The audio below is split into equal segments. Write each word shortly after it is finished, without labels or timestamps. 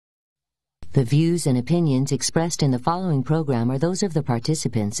The views and opinions expressed in the following program are those of the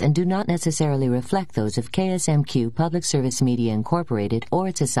participants and do not necessarily reflect those of KSMQ Public Service Media Incorporated or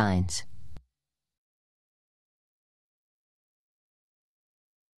its assigns.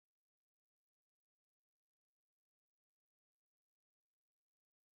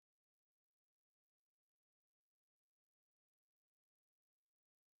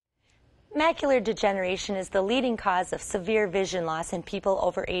 Macular degeneration is the leading cause of severe vision loss in people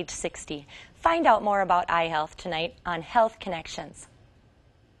over age 60. Find out more about eye health tonight on Health Connections.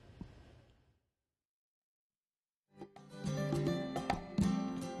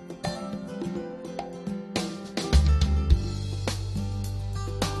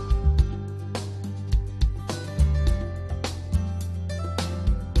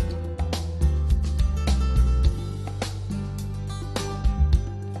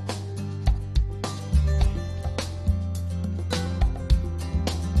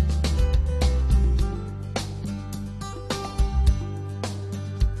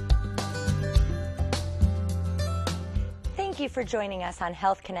 Thank you for joining us on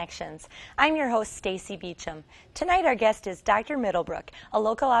Health Connections. I'm your host, Stacie Beecham. Tonight our guest is Dr. Middlebrook, a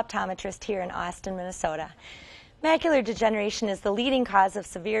local optometrist here in Austin, Minnesota. Macular degeneration is the leading cause of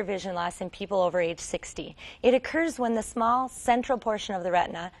severe vision loss in people over age 60. It occurs when the small central portion of the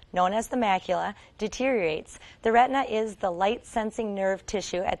retina, known as the macula, deteriorates. The retina is the light-sensing nerve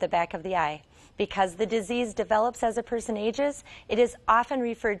tissue at the back of the eye. Because the disease develops as a person ages, it is often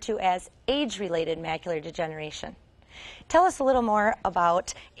referred to as age-related macular degeneration. Tell us a little more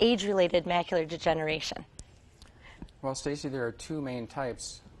about age-related macular degeneration. Well, Stacie, there are two main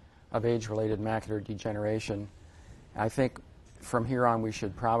types of age-related macular degeneration. I think from here on we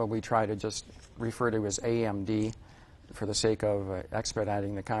should probably try to just refer to as AMD for the sake of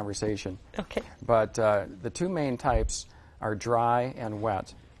expediting the conversation. Okay. But the two main types are dry and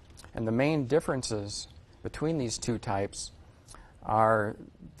wet. And the main differences between these two types are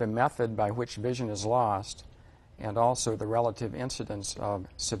the method by which vision is lost and also the relative incidence of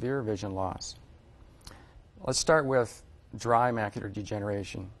severe vision loss. Let's start with dry macular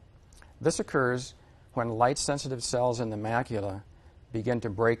degeneration. This occurs when light-sensitive cells in the macula begin to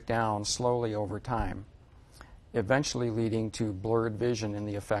break down slowly over time, eventually leading to blurred vision in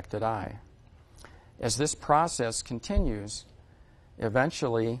the affected eye. As this process continues,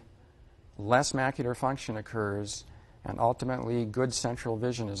 eventually less macular function occurs and ultimately good central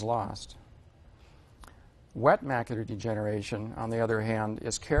vision is lost. Wet macular degeneration, on the other hand,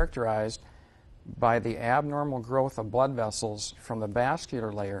 is characterized by the abnormal growth of blood vessels from the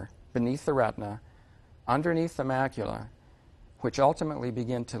vascular layer beneath the retina, underneath the macula, which ultimately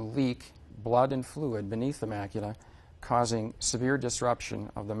begin to leak blood and fluid beneath the macula, causing severe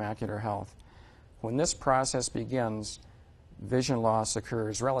disruption of the macular health. When this process begins, vision loss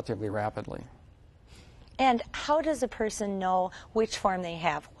occurs relatively rapidly. And how does a person know which form they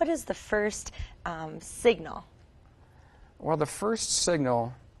have? What is the first signal? Well, the first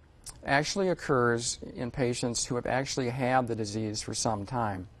signal actually occurs in patients who have actually had the disease for some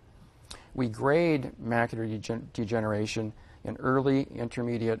time. We grade macular degeneration in early,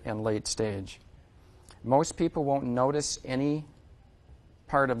 intermediate, and late stage. Most people won't notice any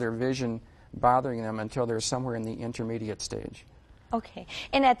part of their vision bothering them until they're somewhere in the intermediate stage. Okay.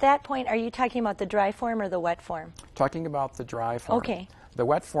 And at that point, are you talking about the dry form or the wet form? Talking about the dry form. Okay. The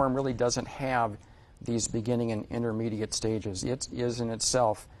wet form really doesn't have these beginning and intermediate stages. It is in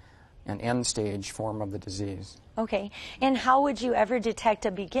itself an end stage form of the disease. Okay. And how would you ever detect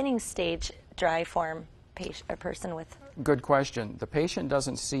a beginning stage dry form person with? Good question. The patient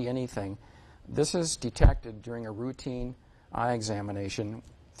doesn't see anything. This is detected during a routine eye examination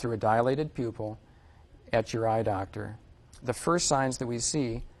through a dilated pupil at your eye doctor. The first signs that we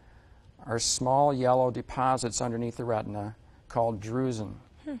see are small yellow deposits underneath the retina called drusen.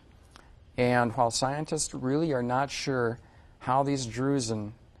 And while scientists really are not sure how these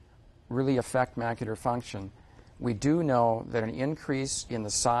drusen really affect macular function, we do know that an increase in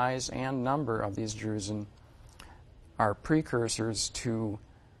the size and number of these drusen are precursors to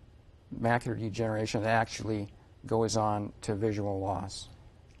macular degeneration that actually goes on to visual loss.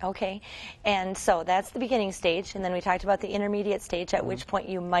 Okay, and so that's the beginning stage, and then we talked about the intermediate stage, at which point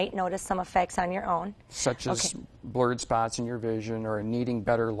you might notice some effects on your own. Such as blurred spots in your vision or needing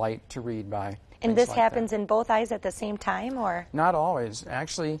better light to read by. And this happens in both eyes at the same time, or? Not always.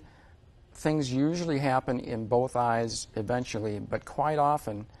 Actually, things usually happen in both eyes eventually, but quite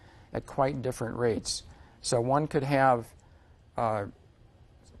often at quite different rates. So one could have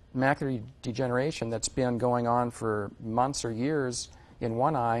macular degeneration that's been going on for months or years in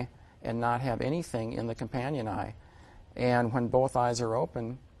one eye and not have anything in the companion eye. And when both eyes are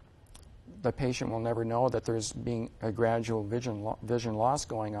open, the patient will never know that there's being a gradual vision loss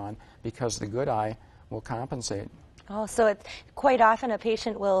going on because the good eye will compensate. Oh, so it's quite often a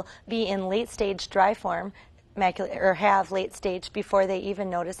patient will be in late stage dry form macular, or have late stage before they even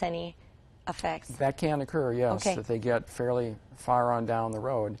notice any effects. That can occur, yes, Okay. that they get fairly far on down the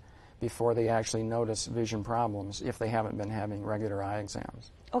road before they actually notice vision problems if they haven't been having regular eye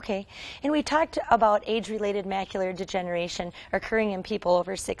exams. Okay, and we talked about age-related macular degeneration occurring in people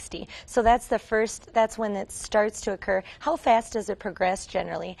over 60. So that's that's when it starts to occur. How fast does it progress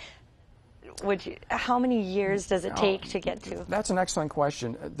generally? How many years does it take to get to? That's an excellent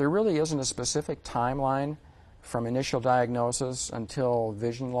question. There really isn't a specific timeline from initial diagnosis until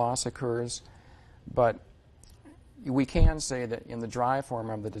vision loss occurs, but we can say that in the dry form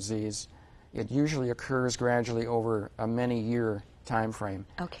of the disease, it usually occurs gradually over a many-year time frame.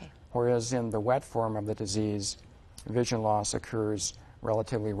 Okay. Whereas in the wet form of the disease, vision loss occurs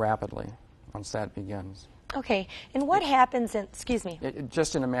relatively rapidly once that begins. Okay, and what happens in, excuse me.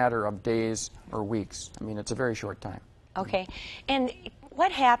 Just in a matter of days or weeks. I mean, it's a very short time. Okay, and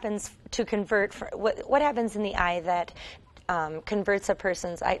what happens to convert, what happens in the eye that converts a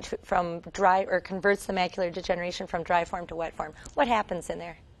person's eye from dry, or converts the macular degeneration from dry form to wet form? What happens in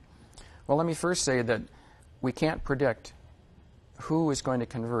there? Well, let me first say that we can't predict who is going to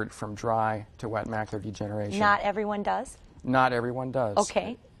convert from dry to wet macular degeneration. Not everyone does? Not everyone does.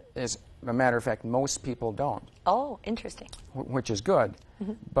 Okay. As a matter of fact, most people don't. Oh, interesting. Which is good.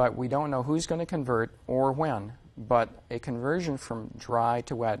 Mm-hmm. But we don't know who's going to convert or when. But a conversion from dry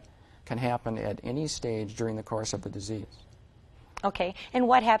to wet can happen at any stage during the course of the disease. Okay. And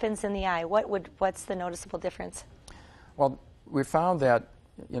what happens in the eye? What's the noticeable difference? Well, we found that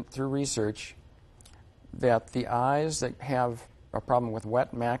through research that the eyes that have a problem with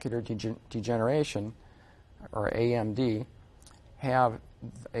wet macular degeneration, or AMD, have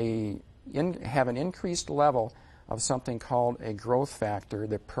an increased level of something called a growth factor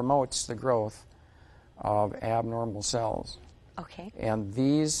that promotes the growth of abnormal cells. Okay. And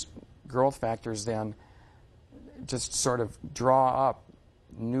these growth factors then just sort of draw up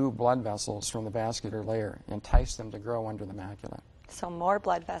new blood vessels from the vascular layer, entice them to grow under the macula. So more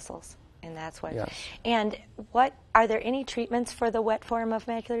blood vessels, and that's what. Yes. And are there any treatments for the wet form of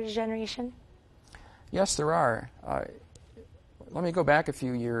macular degeneration? Yes, there are. Let me go back a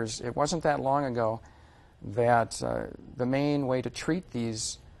few years. It wasn't that long ago that the main way to treat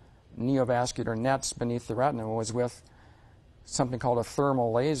these neovascular nets beneath the retina was with something called a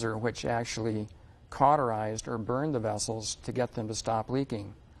thermal laser, which actually cauterized or burned the vessels to get them to stop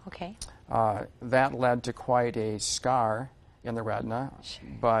leaking. Okay. That led to quite a scar in the retina, Sure.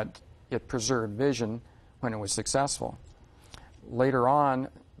 but it preserved vision when it was successful. Later on,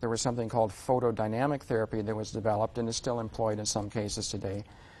 there was something called photodynamic therapy that was developed and is still employed in some cases today.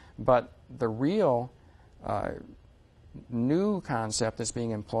 But the real new concept that's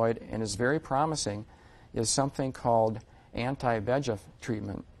being employed and is very promising is something called anti-VEGF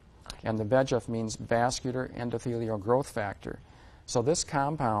treatment. And the VEGF means vascular endothelial growth factor. So this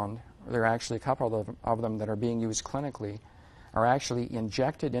compound, there are actually a couple of them that are being used clinically, are actually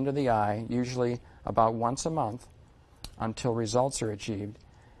injected into the eye, usually about once a month, until results are achieved.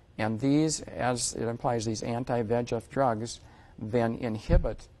 And these, as it implies, these anti-VEGF drugs then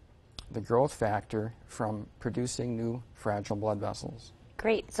inhibit the growth factor from producing new fragile blood vessels.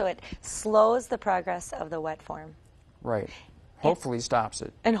 Great. So it slows the progress of the wet form. Right. Hopefully stops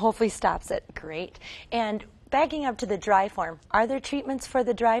it. And hopefully stops it. Great. And backing up to the dry form, are there treatments for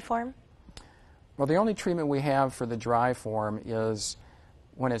the dry form? Well, the only treatment we have for the dry form is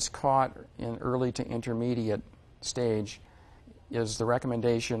when it's caught in early to intermediate stage, is the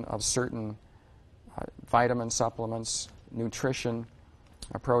recommendation of certain vitamin supplements, nutrition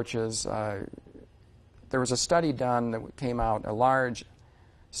approaches. There was a study done that came out, a large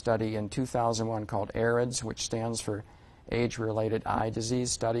study in 2001 called ARIDS, which stands for Age-Related Eye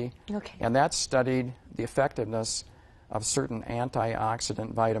Disease Study. Okay. And that studied the effectiveness of certain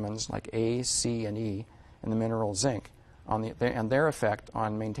antioxidant vitamins like A, C, and E, and the mineral zinc, and their effect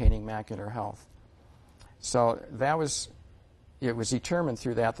on maintaining macular health. So it was determined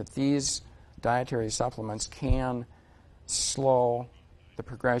through that these dietary supplements can slow the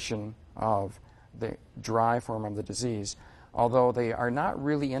progression of the dry form of the disease, although they are not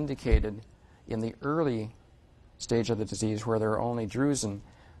really indicated in the early stage of the disease where they're only drusen,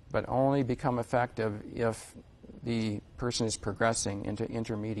 but only become effective if the person is progressing into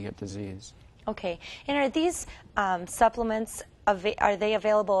intermediate disease. Okay. And are these supplements, are they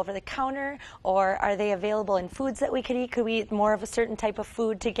available over the counter, or are they available in foods that we could eat? Could we eat more of a certain type of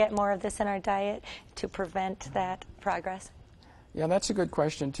food to get more of this in our diet to prevent that progress? Yeah, that's a good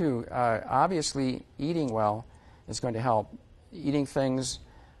question, too. Obviously, eating well is going to help. Eating things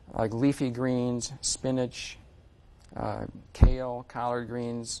like leafy greens, spinach, kale, collard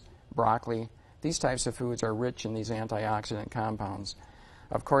greens, broccoli, these types of foods are rich in these antioxidant compounds.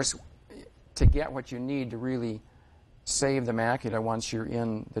 Of course, to get what you need to really save the macula once you're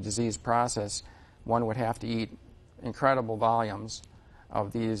in the disease process, one would have to eat incredible volumes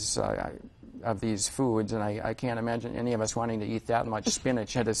of these foods, and I can't imagine any of us wanting to eat that much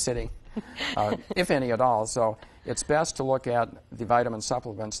spinach at a sitting, if any at all. So it's best to look at the vitamin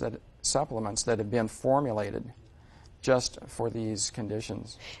supplements that have been formulated just for these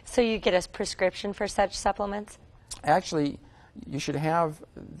conditions. So you get a prescription for such supplements? Actually, you should have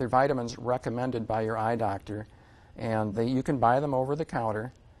the vitamins recommended by your eye doctor, and you can buy them over the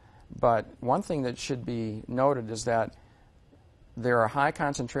counter. But one thing that should be noted is that there are high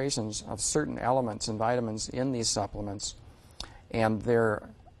concentrations of certain elements and vitamins in these supplements, and they are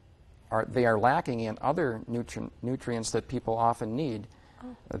lacking in other nutrients that people often need,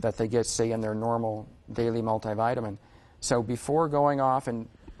 that they get, say, in their normal daily multivitamin. So before going off and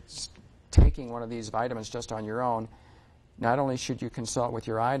taking one of these vitamins just on your own, not only should you consult with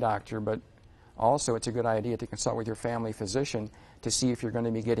your eye doctor, but also it's a good idea to consult with your family physician to see if you're going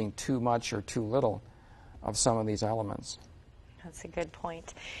to be getting too much or too little of some of these elements. That's a good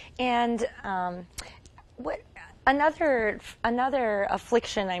point. And another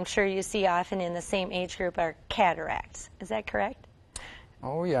affliction I'm sure you see often in the same age group are cataracts. Is that correct?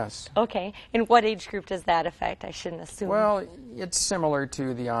 Oh, yes. Okay. And what age group does that affect? I shouldn't assume. Well, it's similar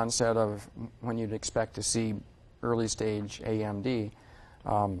to the onset of when you'd expect to see early stage AMD.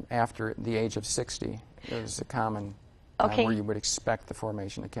 After the age of 60 is a common time where you would expect the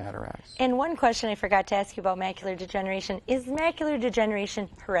formation of cataracts. And one question I forgot to ask you about macular degeneration. Is macular degeneration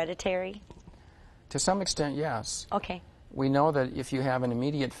hereditary? To some extent, yes. Okay. We know that if you have an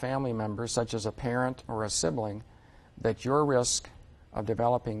immediate family member, such as a parent or a sibling, that your risk of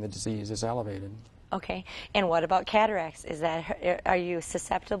developing the disease is elevated. Okay. And what about cataracts? Are you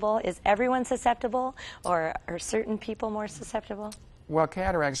susceptible? Is everyone susceptible, or are certain people more susceptible? Well,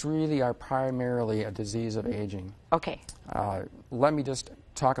 cataracts really are primarily a disease of aging. Okay. Let me just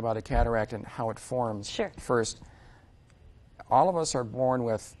talk about a cataract and how it forms. Sure. First. All of us are born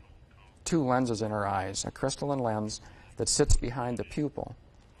with two lenses in our eyes, a crystalline lens that sits behind the pupil,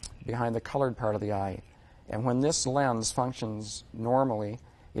 behind the colored part of the eye. And when this lens functions normally,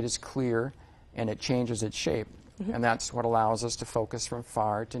 it is clear and it changes its shape. Mm-hmm. And that's what allows us to focus from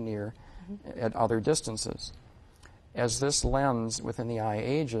far to near at other distances. As this lens within the eye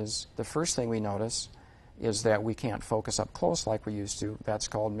ages, the first thing we notice is that we can't focus up close like we used to. That's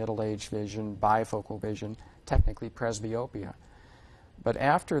called middle-age vision, bifocal vision, technically presbyopia. But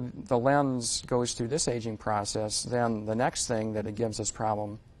after the lens goes through this aging process, then the next thing that it gives us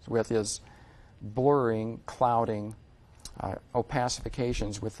problems with is blurring, clouding,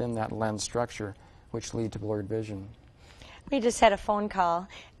 opacifications within that lens structure, which lead to blurred vision. We just had a phone call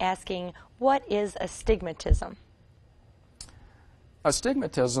asking, what is astigmatism?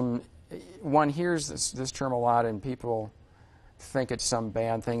 Astigmatism, one hears this term a lot, and people think it's some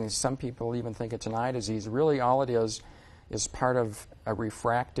bad thing. Some people even think it's an eye disease. Really, all it is part of a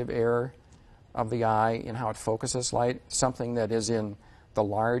refractive error of the eye in how it focuses light, something that is in the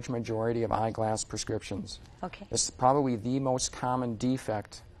large majority of eyeglass prescriptions. Okay. It's probably the most common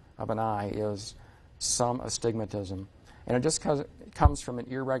defect of an eye is some astigmatism. And it just comes from an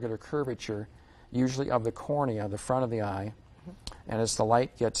irregular curvature, usually of the cornea, the front of the eye. And as the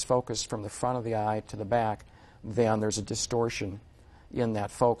light gets focused from the front of the eye to the back, then there's a distortion in that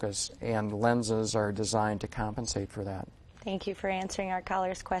focus, and lenses are designed to compensate for that. Thank you for answering our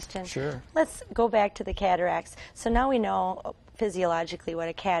caller's question. Sure. Let's go back to the cataracts. So now we know physiologically what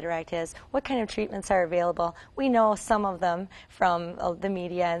a cataract is. What kind of treatments are available? We know some of them from the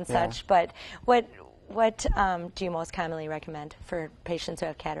media and such, but what do you most commonly recommend for patients who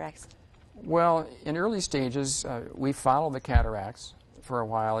have cataracts? Well, in early stages, we follow the cataracts for a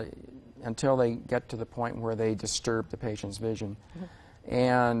while until they get to the point where they disturb the patient's vision. Mm-hmm.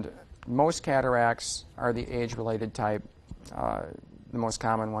 And most cataracts are the age-related type, the most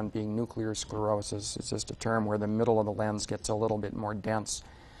common one being nuclear sclerosis. It's just a term where the middle of the lens gets a little bit more dense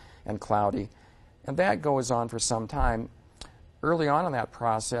and cloudy. And that goes on for some time. Early on in that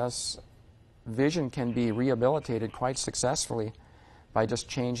process, vision can be rehabilitated quite successfully by just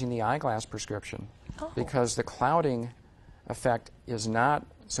changing the eyeglass prescription, because the clouding effect is not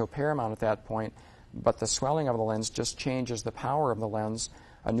so paramount at that point, but the swelling of the lens just changes the power of the lens.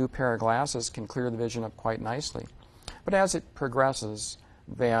 A new pair of glasses can clear the vision up quite nicely. But as it progresses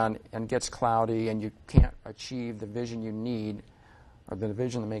then and gets cloudy and you can't achieve the vision you need or the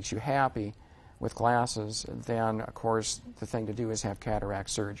vision that makes you happy with glasses, then of course the thing to do is have cataract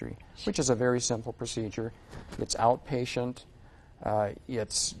surgery, which is a very simple procedure. It's outpatient.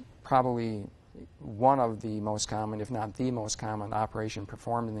 It's probably one of the most common, if not the most common, operation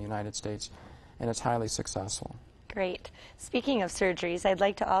performed in the United States, and it's highly successful. Great. Speaking of surgeries, I'd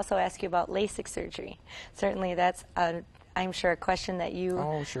like to also ask you about LASIK surgery. Certainly that's I'm sure a question that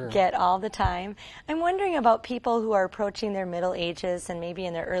you get all the time. I'm wondering about people who are approaching their middle ages and maybe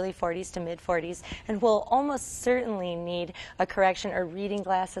in their early 40s to mid 40s and will almost certainly need a correction or reading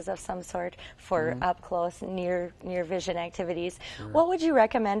glasses of some sort for up close, near vision activities. Sure. What would you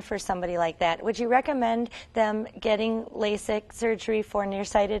recommend for somebody like that? Would you recommend them getting LASIK surgery for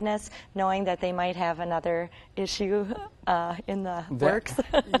nearsightedness, knowing that they might have another issue in the works?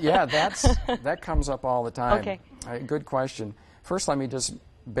 Yeah, that comes up all the time. Okay. Good question. First, let me just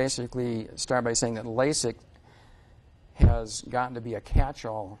basically start by saying that LASIK has gotten to be a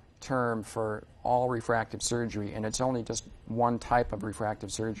catch-all term for all refractive surgery, and it's only just one type of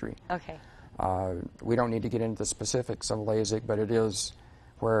refractive surgery. Okay. We don't need to get into the specifics of LASIK, but it is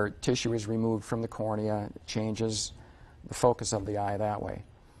where tissue is removed from the cornea, it changes the focus of the eye that way.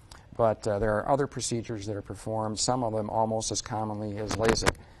 But there are other procedures that are performed, some of them almost as commonly as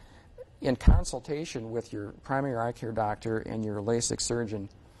LASIK. In consultation with your primary eye care doctor and your LASIK surgeon,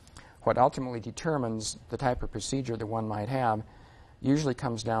 what ultimately determines the type of procedure that one might have usually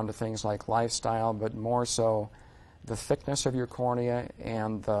comes down to things like lifestyle, but more so the thickness of your cornea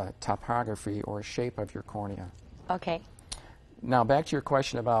and the topography or shape of your cornea. Okay. Now back to your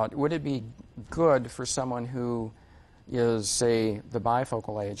question about would it be good for someone who is, say, the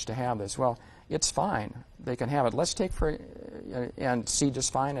bifocal age to have this? Well, it's fine. They can have it. Let's take and see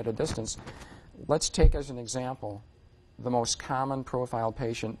just fine at a distance. Let's take as an example the most common profile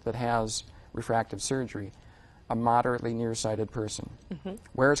patient that has refractive surgery, a moderately nearsighted person.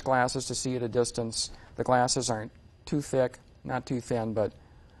 Wears glasses to see at a distance. The glasses aren't too thick, not too thin, but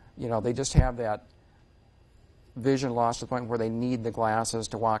they just have that vision loss to the point where they need the glasses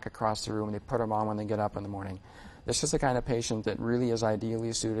to walk across the room, and they put them on when they get up in the morning. This is the kind of patient that really is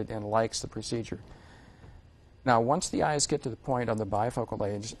ideally suited and likes the procedure. Now, once the eyes get to the point of the bifocal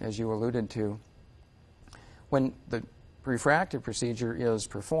age, as you alluded to, when the refractive procedure is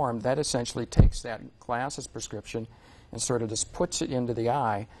performed, that essentially takes that glasses prescription and sort of just puts it into the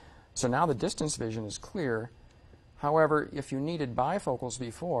eye. So now the distance vision is clear. However, if you needed bifocals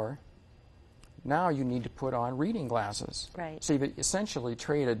before, now you need to put on reading glasses. Right. So you've essentially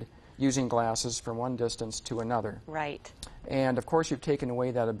traded using glasses from one distance to another. Right. And of course you've taken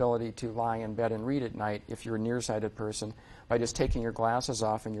away that ability to lie in bed and read at night if you're a nearsighted person by just taking your glasses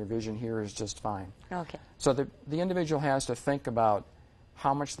off, and your vision here is just fine. Okay. So the individual has to think about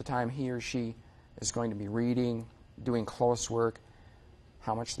how much the time he or she is going to be reading, doing close work,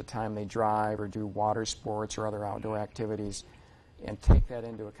 how much the time they drive or do water sports or other outdoor activities, and take that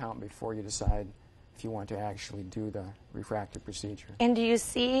into account before you decide if you want to actually do the refractive procedure. And do you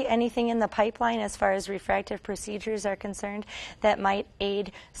see anything in the pipeline as far as refractive procedures are concerned that might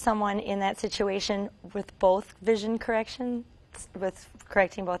aid someone in that situation with both vision correction, with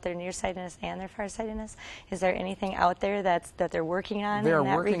correcting both their nearsightedness and their farsightedness? Is there anything out there that they're working on in that regard?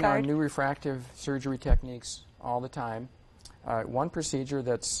 They're working on new refractive surgery techniques all the time. One procedure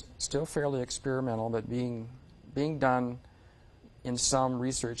that's still fairly experimental but being done in some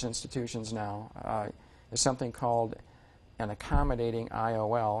research institutions now is something called an accommodating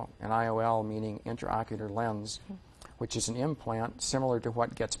IOL, an IOL meaning intraocular lens, which is an implant similar to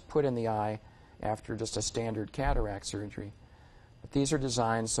what gets put in the eye after just a standard cataract surgery. But these are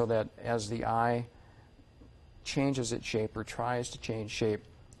designed so that as the eye changes its shape or tries to change shape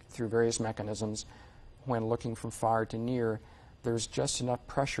through various mechanisms, when looking from far to near, there's just enough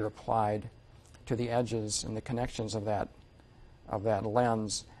pressure applied to the edges and the connections of that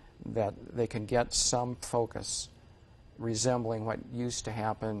lens that they can get some focus resembling what used to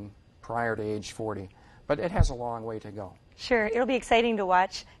happen prior to age 40. But it has a long way to go. Sure. It'll be exciting to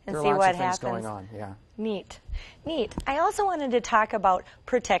watch and see what happens. There are lots of things going on, yeah. Neat. Neat. I also wanted to talk about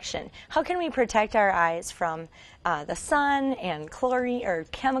protection. How can we protect our eyes from the sun and chlorine or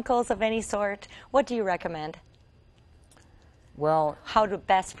chemicals of any sort? What do you recommend? Well, how to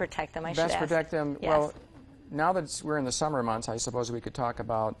best protect them, I should ask. Best protect them, yes. Well, now that we're in the summer months, I suppose we could talk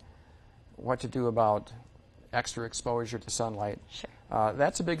about what to do about extra exposure to sunlight. Sure.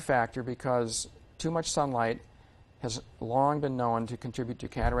 That's a big factor because too much sunlight has long been known to contribute to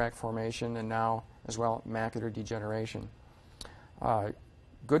cataract formation and now as well macular degeneration.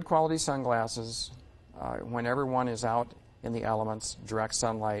 Good quality sunglasses, whenever one is out in the elements, direct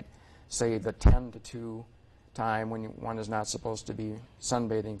sunlight, say the 10 to 2 time when one is not supposed to be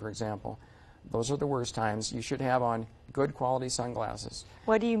sunbathing, for example. Those are the worst times. You should have on good quality sunglasses.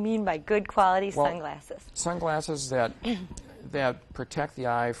 What do you mean by good quality sunglasses? Sunglasses that protect the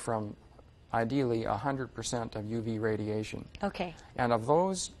eye from ideally 100% of UV radiation. Okay. And of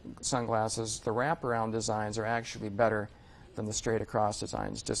those sunglasses, the wraparound designs are actually better than the straight across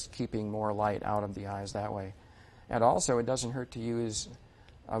designs, just keeping more light out of the eyes that way. And also, it doesn't hurt to use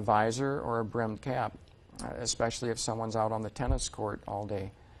a visor or a brimmed cap, especially if someone's out on the tennis court all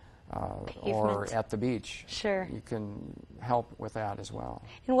day or at the beach. Sure. You can help with that as well.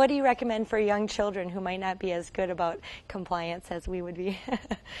 And what do you recommend for young children who might not be as good about compliance as we would be?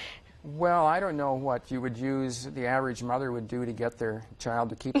 Well, I don't know what you would use, the average mother would do to get their child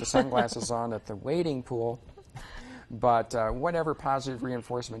to keep the sunglasses on at the wading pool, but whatever positive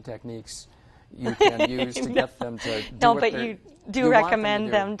reinforcement techniques you can use to get them to do No, what but you do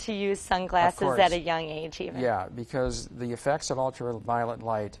recommend them to use sunglasses at a young age even. Yeah, because the effects of ultraviolet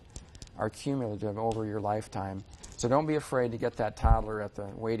light are cumulative over your lifetime. So don't be afraid to get that toddler at the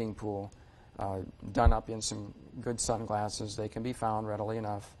wading pool done up in some good sunglasses. They can be found readily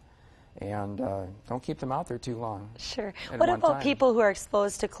enough. And don't keep them out there too long. Sure. What about people who are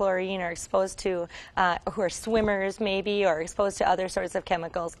exposed to chlorine or exposed to, who are swimmers maybe, or exposed to other sorts of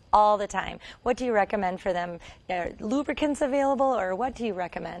chemicals all the time? What do you recommend for them? Are lubricants available, or what do you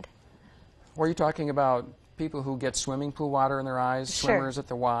recommend? Were you talking about people who get swimming pool water in their eyes, Sure. swimmers at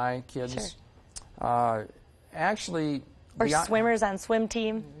the Y, kids? Sure. Actually... Or swimmers on swim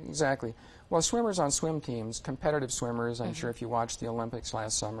team? Exactly. Well, swimmers on swim teams, competitive swimmers, I'm sure if you watched the Olympics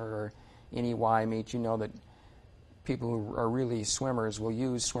last summer or any Y meet, you know that people who are really swimmers will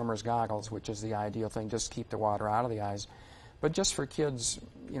use swimmer's goggles, which is the ideal thing, just keep the water out of the eyes. But just for kids,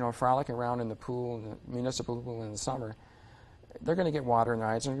 you know, frolicking around in the pool, in the municipal pool in the summer, they're going to get water in their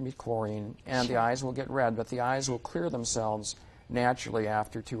eyes, there's going to be chlorine, and the eyes will get red, but the eyes will clear themselves naturally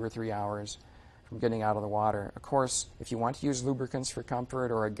after 2 or 3 hours from getting out of the water. Of course, if you want to use lubricants for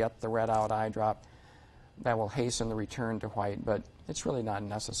comfort or get the red out eye drop, that will hasten the return to white, but it's really not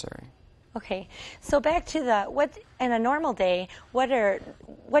necessary. Okay, so back to in a normal day, what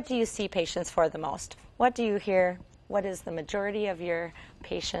do you see patients for the most? What do you hear? What is the majority of your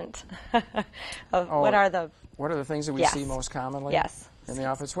patient? What are the things that we see most commonly in the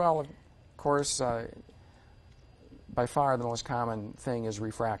office? Well, of course, by far the most common thing is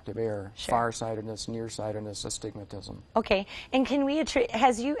refractive error, farsightedness, nearsightedness, astigmatism. Okay, and can we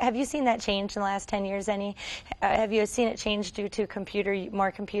have you seen that change in the last 10 years any? Have you seen it change due to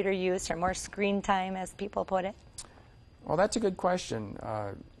more computer use or more screen time, as people put it? Well, that's a good question.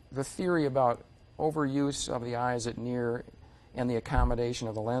 The theory about overuse of the eyes at near and the accommodation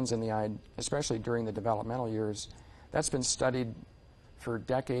of the lens in the eye, especially during the developmental years, that's been studied for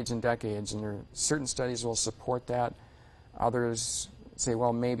decades and decades, and there are certain studies will support that. Others say,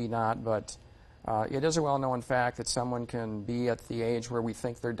 well, maybe not, but it is a well-known fact that someone can be at the age where we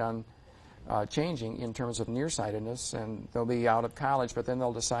think they're done changing in terms of nearsightedness, and they'll be out of college, but then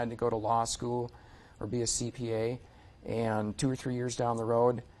they'll decide to go to law school or be a CPA, and 2 or 3 years down the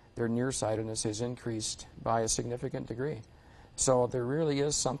road, their nearsightedness has increased by a significant degree. So there really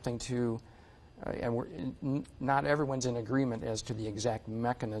is something to and not everyone's in agreement as to the exact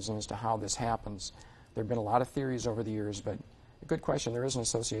mechanism as to how this happens. There have been a lot of theories over the years, but a good question. There is an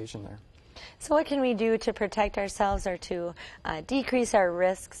association there. So what can we do to protect ourselves or to decrease our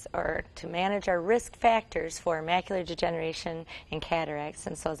risks or to manage our risk factors for macular degeneration and cataracts,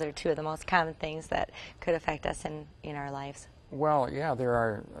 since those are two of the most common things that could affect us in our lives? Well, yeah, there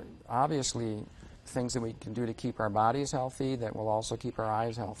are obviously things that we can do to keep our bodies healthy that will also keep our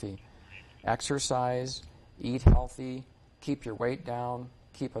eyes healthy. Exercise, eat healthy, keep your weight down,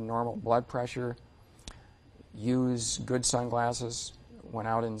 keep a normal blood pressure, use good sunglasses when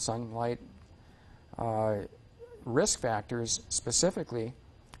out in sunlight. Risk factors specifically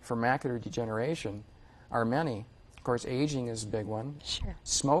for macular degeneration are many. Of course, aging is a big one. Sure.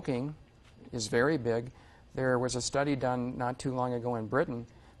 Smoking is very big. There was a study done not too long ago in Britain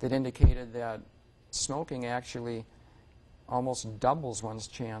that indicated that smoking actually almost doubles one's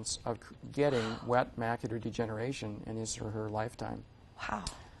chance of getting wet macular degeneration in his or her lifetime.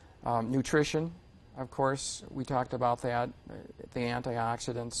 Wow. Nutrition, of course, we talked about that. The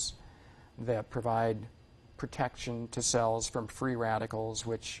antioxidants that provide protection to cells from free radicals,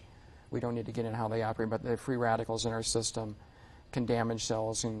 which we don't need to get into how they operate, but the free radicals in our system can damage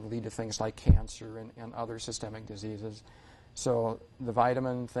cells and lead to things like cancer and other systemic diseases. So the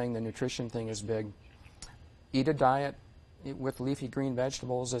vitamin thing, the nutrition thing is big. Eat a diet with leafy green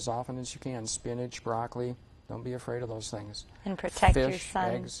vegetables as often as you can. Spinach, broccoli, don't be afraid of those things. And protect Fish, your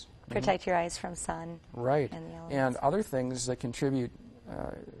son. eggs, Protect your eyes from sun. Right. And the elements. And other things that contribute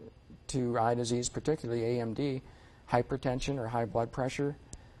to eye disease, particularly AMD, hypertension or high blood pressure.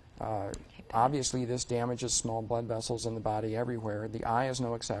 Obviously, this damages small blood vessels in the body everywhere. The eye is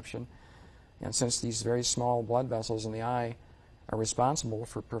no exception. And since these very small blood vessels in the eye are responsible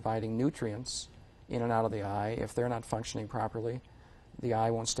for providing nutrients in and out of the eye, if they're not functioning properly, the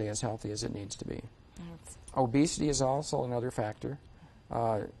eye won't stay as healthy as it needs to be. Obesity is also another factor.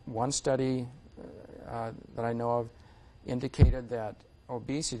 One study that I know of indicated that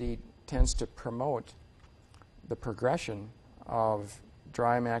obesity tends to promote the progression of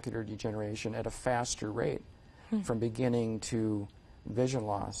dry macular degeneration at a faster rate from beginning to vision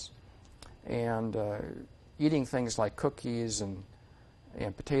loss. And eating things like cookies and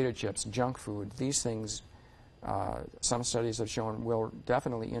potato chips, junk food, these things, some studies have shown will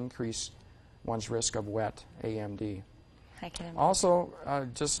definitely increase one's risk of wet AMD. I can imagine. Also,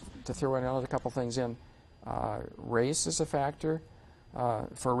 just to throw in another couple things in, race is a factor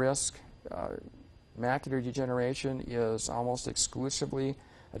for risk. Macular degeneration is almost exclusively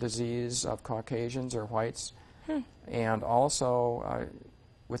a disease of Caucasians or whites. And also,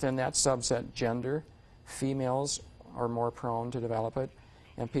 within that subset, gender, females are more prone to develop it,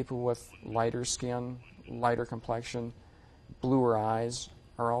 and people with lighter skin, lighter complexion, bluer eyes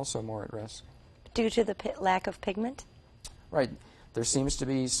are also more at risk. Due to the lack of pigment? Right. There seems to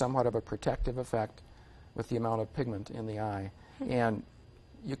be somewhat of a protective effect with the amount of pigment in the eye. And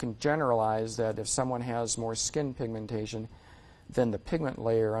you can generalize that if someone has more skin pigmentation, then the pigment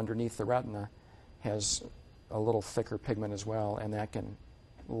layer underneath the retina has a little thicker pigment as well, and that can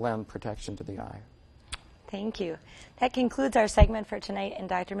lend protection to the eye. Thank you. That concludes our segment for tonight. And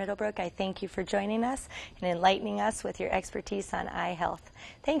Dr. Middlebrook, I thank you for joining us and enlightening us with your expertise on eye health.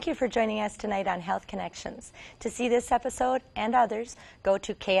 Thank you for joining us tonight on Health Connections. To see this episode and others, go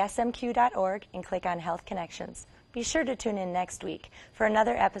to ksmq.org and click on Health Connections. Be sure to tune in next week for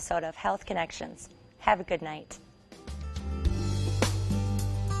another episode of Health Connections. Have a good night.